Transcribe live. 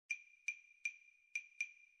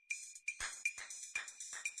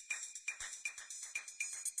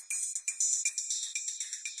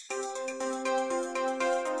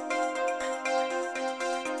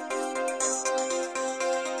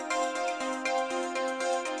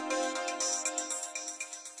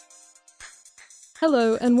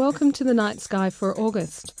Hello and welcome to the Night Sky for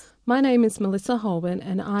August. My name is Melissa Holborn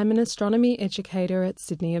and I'm an astronomy educator at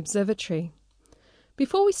Sydney Observatory.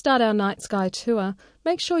 Before we start our night sky tour,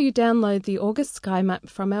 make sure you download the August sky map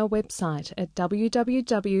from our website at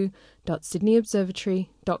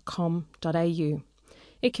www.sydneyobservatory.com.au.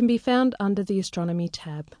 It can be found under the Astronomy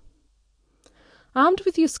tab. Armed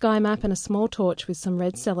with your sky map and a small torch with some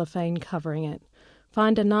red cellophane covering it,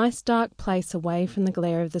 find a nice dark place away from the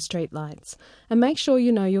glare of the streetlights and make sure you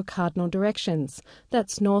know your cardinal directions.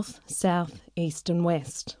 That's north, south, east and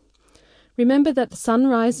west. Remember that the sun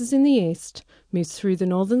rises in the east, moves through the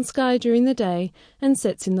northern sky during the day and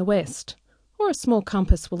sets in the west, or a small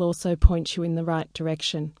compass will also point you in the right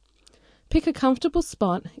direction. Pick a comfortable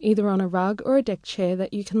spot, either on a rug or a deck chair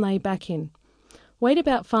that you can lay back in. Wait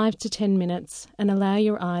about 5 to 10 minutes and allow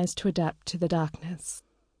your eyes to adapt to the darkness.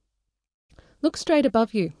 Look straight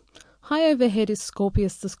above you. High overhead is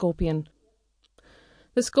Scorpius the Scorpion.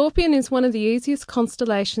 The Scorpion is one of the easiest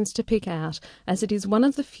constellations to pick out, as it is one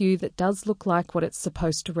of the few that does look like what it's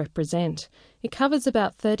supposed to represent. It covers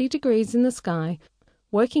about 30 degrees in the sky.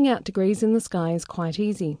 Working out degrees in the sky is quite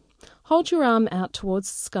easy. Hold your arm out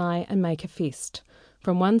towards the sky and make a fist.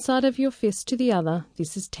 From one side of your fist to the other,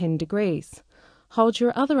 this is 10 degrees. Hold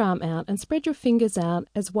your other arm out and spread your fingers out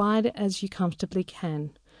as wide as you comfortably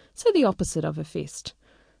can. So the opposite of a fist.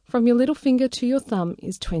 From your little finger to your thumb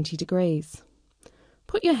is 20 degrees.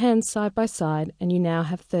 Put your hands side by side and you now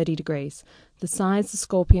have 30 degrees, the size the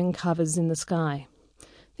Scorpion covers in the sky.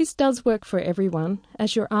 This does work for everyone,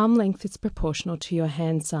 as your arm length is proportional to your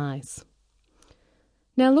hand size.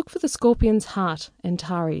 Now look for the Scorpion's heart,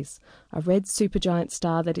 Antares, a red supergiant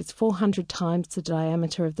star that is 400 times the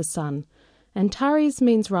diameter of the Sun. Antares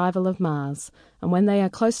means rival of Mars, and when they are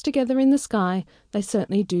close together in the sky, they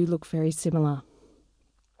certainly do look very similar.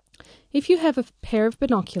 If you have a pair of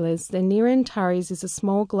binoculars, then near Antares is a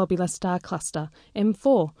small globular star cluster,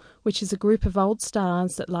 M4, which is a group of old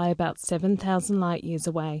stars that lie about 7,000 light-years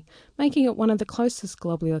away, making it one of the closest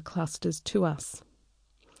globular clusters to us.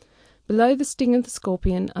 Below the sting of the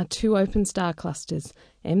Scorpion are two open star clusters,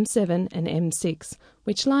 M7 and M6,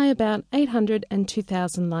 which lie about 800 and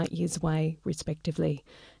 2,000 light-years away, respectively,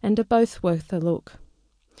 and are both worth a look.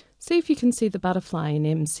 See if you can see the butterfly in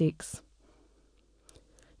M6.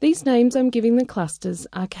 These names I'm giving the clusters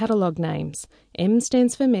are catalogue names. M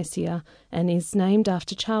stands for Messier and is named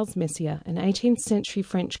after Charles Messier, an 18th century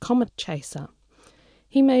French comet chaser.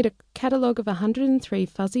 He made a catalogue of 103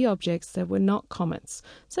 fuzzy objects that were not comets,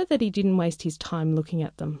 so that he didn't waste his time looking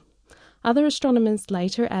at them. Other astronomers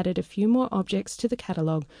later added a few more objects to the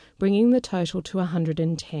catalogue, bringing the total to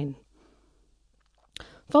 110.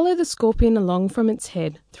 Follow the Scorpion along from its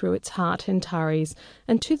head, through its heart Antares,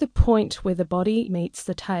 and to the point where the body meets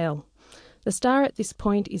the tail. The star at this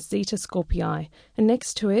point is Zeta Scorpii, and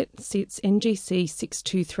next to it sits NGC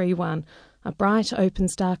 6231, a bright open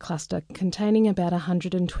star cluster containing about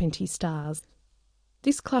 120 stars.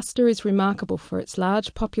 This cluster is remarkable for its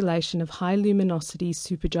large population of high luminosity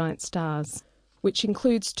supergiant stars, which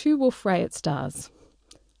includes two Wolf-Rayet stars.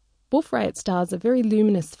 Wolf-Rayet stars are very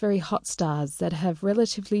luminous, very hot stars that have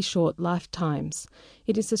relatively short lifetimes.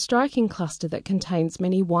 It is a striking cluster that contains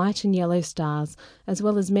many white and yellow stars, as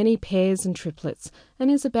well as many pairs and triplets, and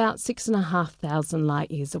is about 6,500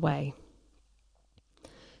 light-years away.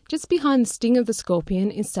 Just behind the sting of the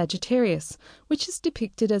Scorpion is Sagittarius, which is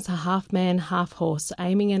depicted as a half-man, half-horse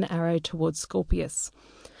aiming an arrow towards Scorpius.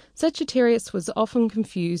 Sagittarius was often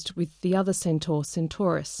confused with the other centaur,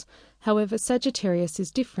 Centaurus. However, Sagittarius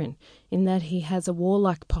is different in that he has a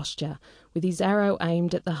warlike posture, with his arrow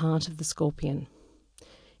aimed at the heart of the Scorpion.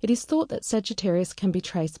 It is thought that Sagittarius can be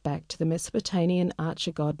traced back to the Mesopotamian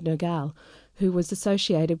archer god Nergal, who was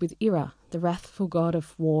associated with Ira, the wrathful god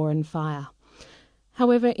of war and fire.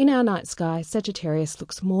 However, in our night sky, Sagittarius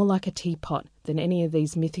looks more like a teapot than any of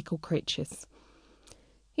these mythical creatures.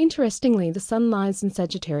 Interestingly, the Sun lies in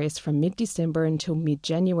Sagittarius from mid-December until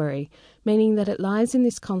mid-January, meaning that it lies in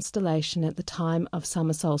this constellation at the time of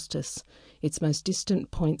summer solstice, its most distant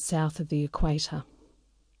point south of the equator.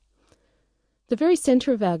 The very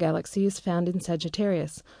centre of our galaxy is found in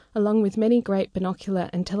Sagittarius, along with many great binocular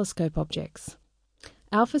and telescope objects.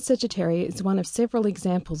 Alpha Sagittarii is one of several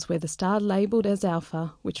examples where the star labelled as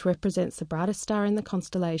Alpha, which represents the brightest star in the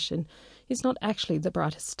constellation, is not actually the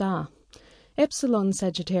brightest star. Epsilon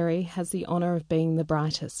Sagittarii has the honour of being the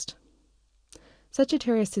brightest.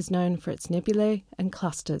 Sagittarius is known for its nebulae and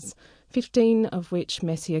clusters, 15 of which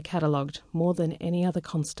Messier catalogued, more than any other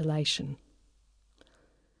constellation.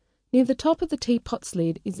 Near the top of the teapot's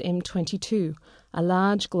lid is M22, a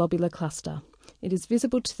large globular cluster. It is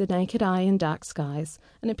visible to the naked eye in dark skies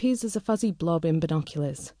and appears as a fuzzy blob in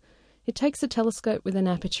binoculars. It takes a telescope with an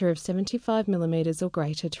aperture of 75 millimeters or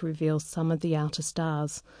greater to reveal some of the outer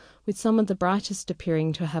stars, with some of the brightest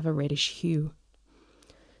appearing to have a reddish hue.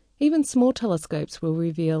 Even small telescopes will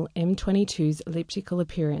reveal M22's elliptical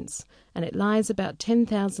appearance, and it lies about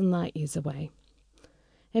 10,000 light-years away.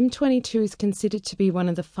 M22 is considered to be one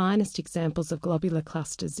of the finest examples of globular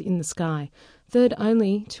clusters in the sky, third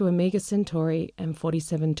only to Omega Centauri and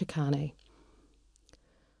 47 Tucanae.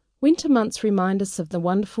 Winter months remind us of the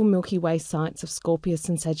wonderful Milky Way sights of Scorpius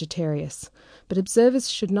and Sagittarius, but observers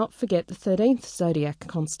should not forget the 13th zodiac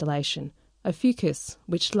constellation, Ophiuchus,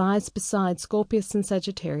 which lies beside Scorpius and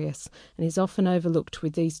Sagittarius and is often overlooked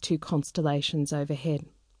with these two constellations overhead.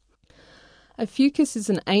 Ophiuchus is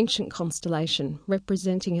an ancient constellation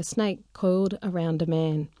representing a snake coiled around a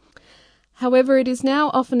man. However, it is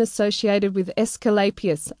now often associated with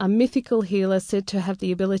Aesculapius, a mythical healer said to have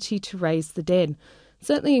the ability to raise the dead.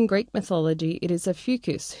 Certainly in Greek mythology, it is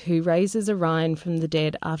Ophiuchus who raises Orion from the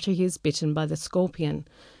dead after he is bitten by the scorpion.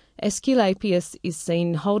 Aesculapius is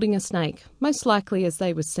seen holding a snake, most likely as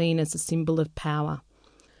they were seen as a symbol of power.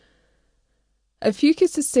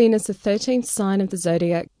 Ophiuchus is seen as the 13th sign of the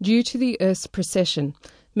zodiac due to the Earth's precession,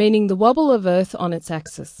 meaning the wobble of Earth on its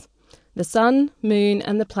axis. The Sun, Moon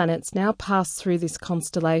and the planets now pass through this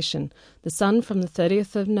constellation, the Sun from the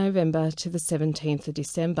 30th of November to the 17th of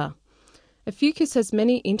December. Ophiuchus has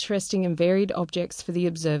many interesting and varied objects for the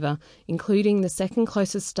observer, including the second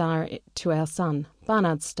closest star to our Sun,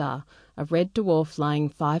 Barnard's star, a red dwarf lying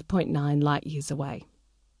 5.9 light-years away.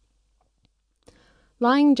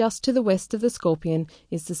 Lying just to the west of the Scorpion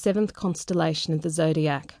is the 7th constellation of the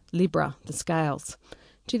zodiac, Libra, the scales.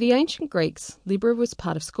 To the ancient Greeks, Libra was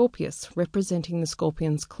part of Scorpius, representing the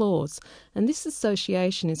scorpion's claws, and this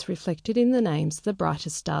association is reflected in the names of the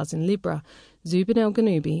brightest stars in Libra, Zubin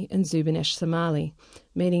el-Ghanubi and Zubin esh-Shamali,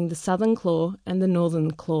 meaning the southern claw and the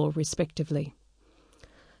northern claw respectively.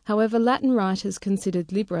 However, Latin writers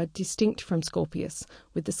considered Libra distinct from Scorpius,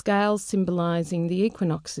 with the scales symbolising the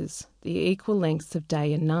equinoxes, the equal lengths of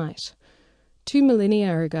day and night. 2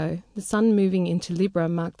 millennia ago, the Sun moving into Libra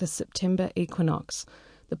marked the September equinox,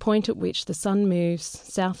 the point at which the Sun moves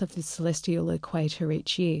south of the celestial equator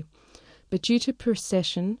each year. But due to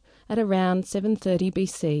precession, at around 730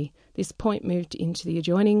 BC, this point moved into the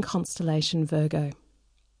adjoining constellation Virgo.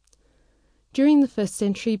 During the 1st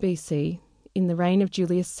century BC, in the reign of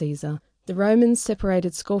Julius Caesar, the Romans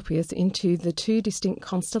separated Scorpius into the two distinct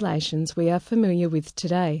constellations we are familiar with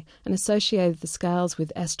today and associated the scales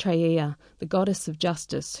with Astraea, the goddess of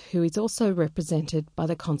justice, who is also represented by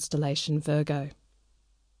the constellation Virgo.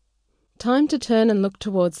 Time to turn and look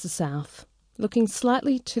towards the south. Looking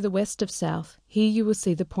slightly to the west of south, here you will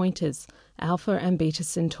see the pointers, Alpha and Beta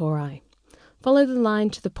Centauri. Follow the line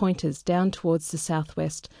to the pointers down towards the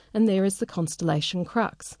southwest, and there is the constellation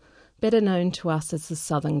Crux, better known to us as the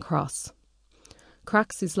Southern Cross.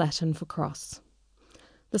 Crux is Latin for cross.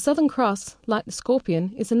 The Southern Cross, like the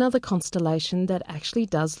Scorpion, is another constellation that actually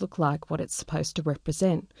does look like what it's supposed to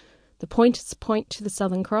represent. The pointers point to the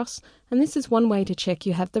Southern Cross, and this is one way to check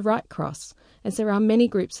you have the right cross, as there are many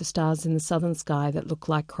groups of stars in the southern sky that look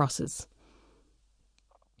like crosses.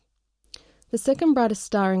 The second brightest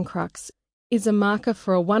star in Crux is a marker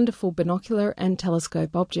for a wonderful binocular and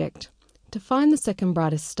telescope object. To find the second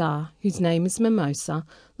brightest star, whose name is Mimosa,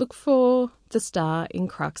 look for the star in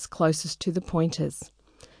Crux closest to the pointers.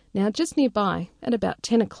 Now, just nearby, at about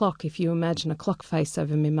 10 o'clock, if you imagine a clock face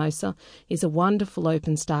over Mimosa, is a wonderful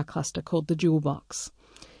open star cluster called the Jewel Box.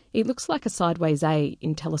 It looks like a sideways A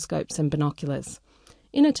in telescopes and binoculars.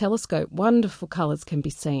 In a telescope, wonderful colours can be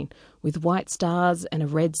seen, with white stars and a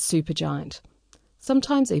red supergiant.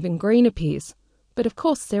 Sometimes even green appears. But of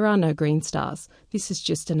course there are no green stars. This is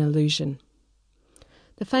just an illusion.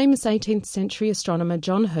 The famous 18th century astronomer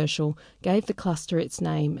John Herschel gave the cluster its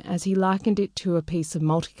name as he likened it to a piece of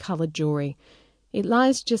multicoloured jewellery. It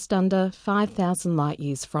lies just under 5,000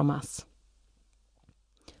 light-years from us.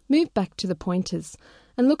 Move back to the pointers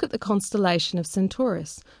and look at the constellation of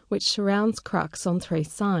Centaurus, which surrounds Crux on 3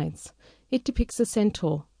 sides. It depicts a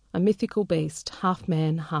centaur, a mythical beast, half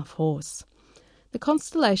man, half horse. The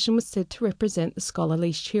constellation was said to represent the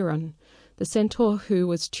scholarly Chiron, the centaur who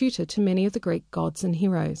was tutor to many of the Greek gods and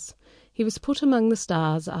heroes. He was put among the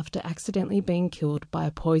stars after accidentally being killed by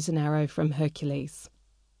a poison arrow from Hercules.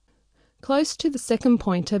 Close to the second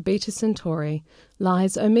pointer, Beta Centauri,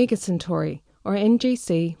 lies Omega Centauri, or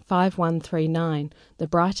NGC 5139, the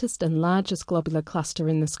brightest and largest globular cluster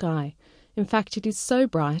in the sky. In fact, it is so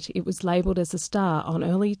bright it was labelled as a star on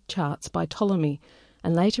early charts by Ptolemy,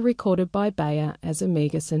 and later recorded by Bayer as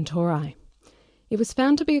Omega Centauri. It was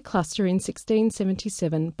found to be a cluster in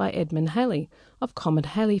 1677 by Edmund Halley of Comet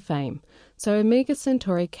Halley fame, so Omega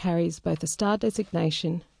Centauri carries both a star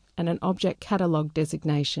designation and an object catalogue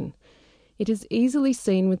designation. It is easily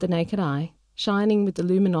seen with the naked eye, shining with the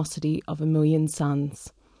luminosity of 1,000,000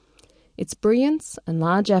 suns. Its brilliance and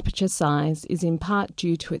large aperture size is in part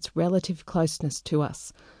due to its relative closeness to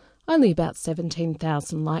us, only about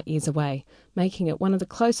 17,000 light-years away, making it one of the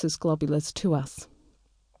closest globulars to us.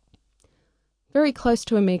 Very close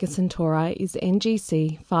to Omega Centauri is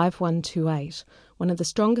NGC 5128, one of the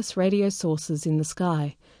strongest radio sources in the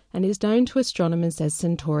sky, and is known to astronomers as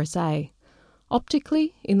Centaurus A.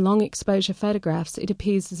 Optically, in long-exposure photographs, it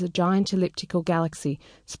appears as a giant elliptical galaxy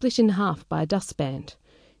split in half by a dust band.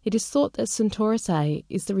 It is thought that Centaurus A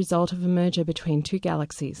is the result of a merger between two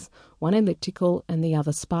galaxies, one elliptical and the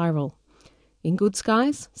other spiral. In good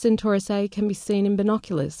skies, Centaurus A can be seen in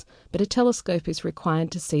binoculars, but a telescope is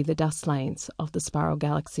required to see the dust lanes of the spiral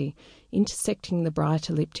galaxy, intersecting the bright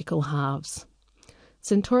elliptical halves.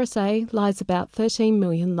 Centaurus A lies about 13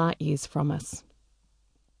 million light-years from us.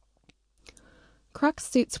 Crux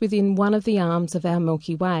sits within one of the arms of our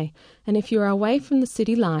Milky Way, and if you are away from the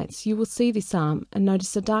city lights, you will see this arm and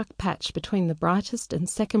notice a dark patch between the brightest and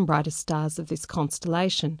second brightest stars of this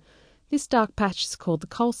constellation. This dark patch is called the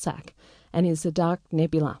Coalsack, and is a dark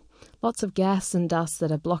nebula, lots of gas and dust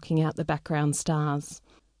that are blocking out the background stars.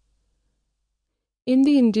 In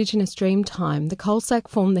the indigenous dream time, the Coalsack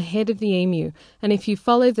formed the head of the emu, and if you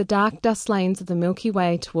follow the dark dust lanes of the Milky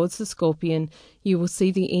Way towards the Scorpion, you will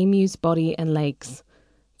see the emu's body and legs.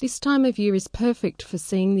 This time of year is perfect for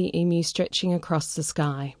seeing the emu stretching across the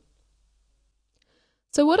sky.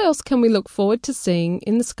 So what else can we look forward to seeing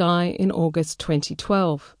in the sky in August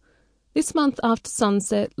 2012? This month after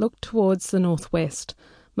sunset, look towards the northwest.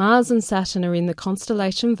 Mars and Saturn are in the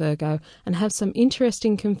constellation Virgo and have some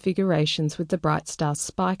interesting configurations with the bright star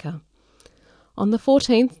Spica. On the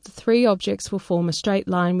 14th, the three objects will form a straight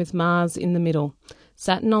line with Mars in the middle,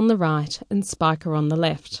 Saturn on the right and Spica on the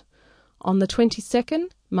left. On the 22nd,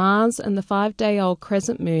 Mars and the 5-day-old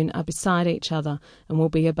crescent moon are beside each other and will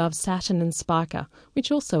be above Saturn and Spica,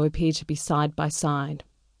 which also appear to be side by side.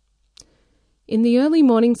 In the early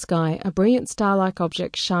morning sky, a brilliant star-like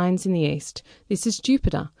object shines in the east. This is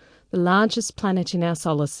Jupiter, the largest planet in our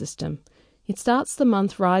solar system. It starts the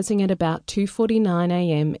month rising at about 2:49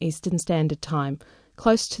 a.m. Eastern Standard Time,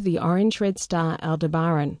 close to the orange-red star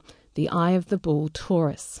Aldebaran, the eye of the bull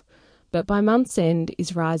Taurus, but by month's end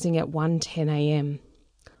is rising at 1:10 a.m.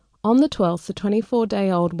 On the 12th, the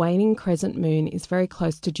 24-day-old waning crescent moon is very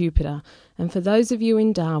close to Jupiter, and for those of you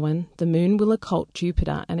in Darwin, the moon will occult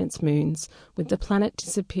Jupiter and its moons, with the planet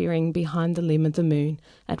disappearing behind the limb of the moon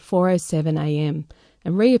at 4:07 a.m.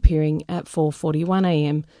 and reappearing at 4:41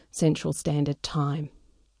 a.m. Central Standard Time.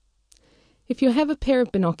 If you have a pair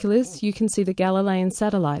of binoculars, you can see the Galilean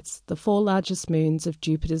satellites, the four largest moons of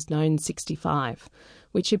Jupiter's known 65,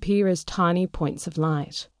 which appear as tiny points of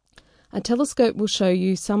light. A telescope will show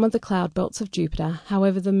you some of the cloud belts of Jupiter,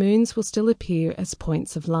 however the moons will still appear as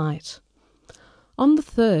points of light. On the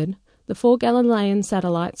 3rd, the four Galilean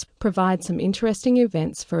satellites provide some interesting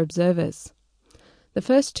events for observers. The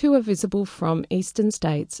first two are visible from eastern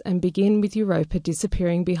states and begin with Europa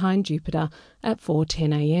disappearing behind Jupiter at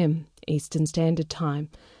 4:10 a.m. Eastern Standard Time,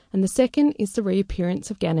 and the second is the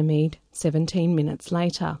reappearance of Ganymede 17 minutes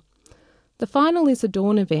later. The final is a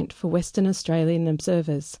dawn event for Western Australian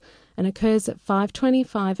observers and occurs at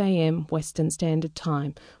 5:25 a.m. Western Standard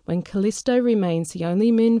Time, when Callisto remains the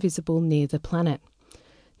only moon visible near the planet.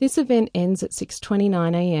 This event ends at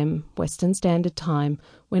 6:29 a.m. Western Standard Time,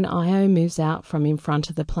 when Io moves out from in front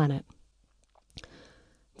of the planet.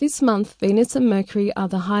 This month, Venus and Mercury are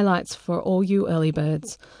the highlights for all you early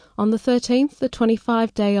birds. On the 13th, the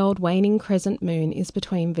 25-day-old waning crescent moon is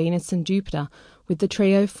between Venus and Jupiter, with the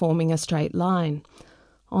trio forming a straight line.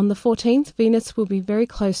 On the 14th, Venus will be very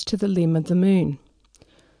close to the limb of the moon.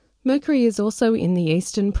 Mercury is also in the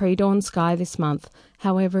eastern pre-dawn sky this month,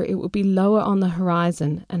 however it will be lower on the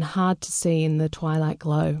horizon and hard to see in the twilight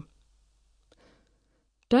glow.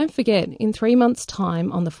 Don't forget, in 3 months'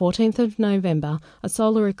 time, on the 14th of November, a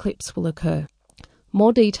solar eclipse will occur.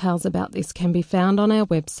 More details about this can be found on our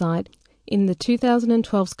website, in the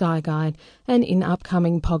 2012 Sky Guide, and in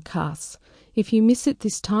upcoming podcasts. If you miss it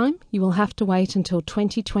this time, you will have to wait until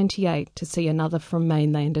 2028 to see another from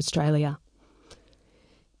mainland Australia.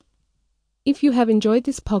 If you have enjoyed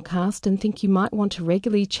this podcast and think you might want to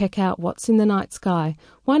regularly check out what's in the night sky,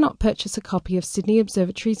 why not purchase a copy of Sydney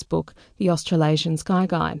Observatory's book, The Australasian Sky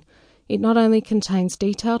Guide? It not only contains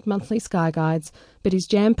detailed monthly sky guides, but is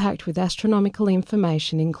jam-packed with astronomical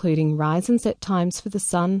information including rise and set times for the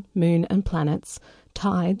sun, moon and planets,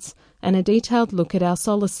 tides, and a detailed look at our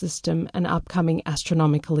solar system and upcoming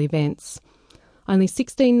astronomical events. Only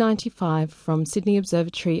 $16.95 from Sydney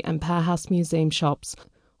Observatory and Powerhouse Museum shops,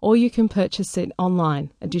 or you can purchase it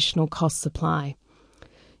online, additional costs apply.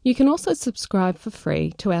 You can also subscribe for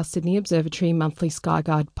free to our Sydney Observatory Monthly Sky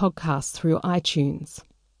Guide podcast through iTunes.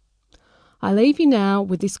 I leave you now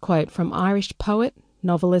with this quote from Irish poet,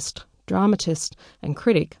 novelist, dramatist and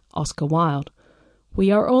critic Oscar Wilde. "We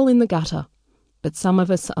are all in the gutter, but some of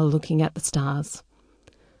us are looking at the stars."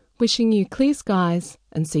 Wishing you clear skies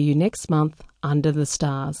and see you next month under the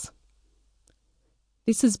stars.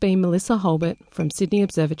 This has been Melissa Holbert from Sydney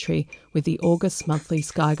Observatory with the August Monthly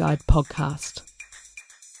Sky Guide podcast.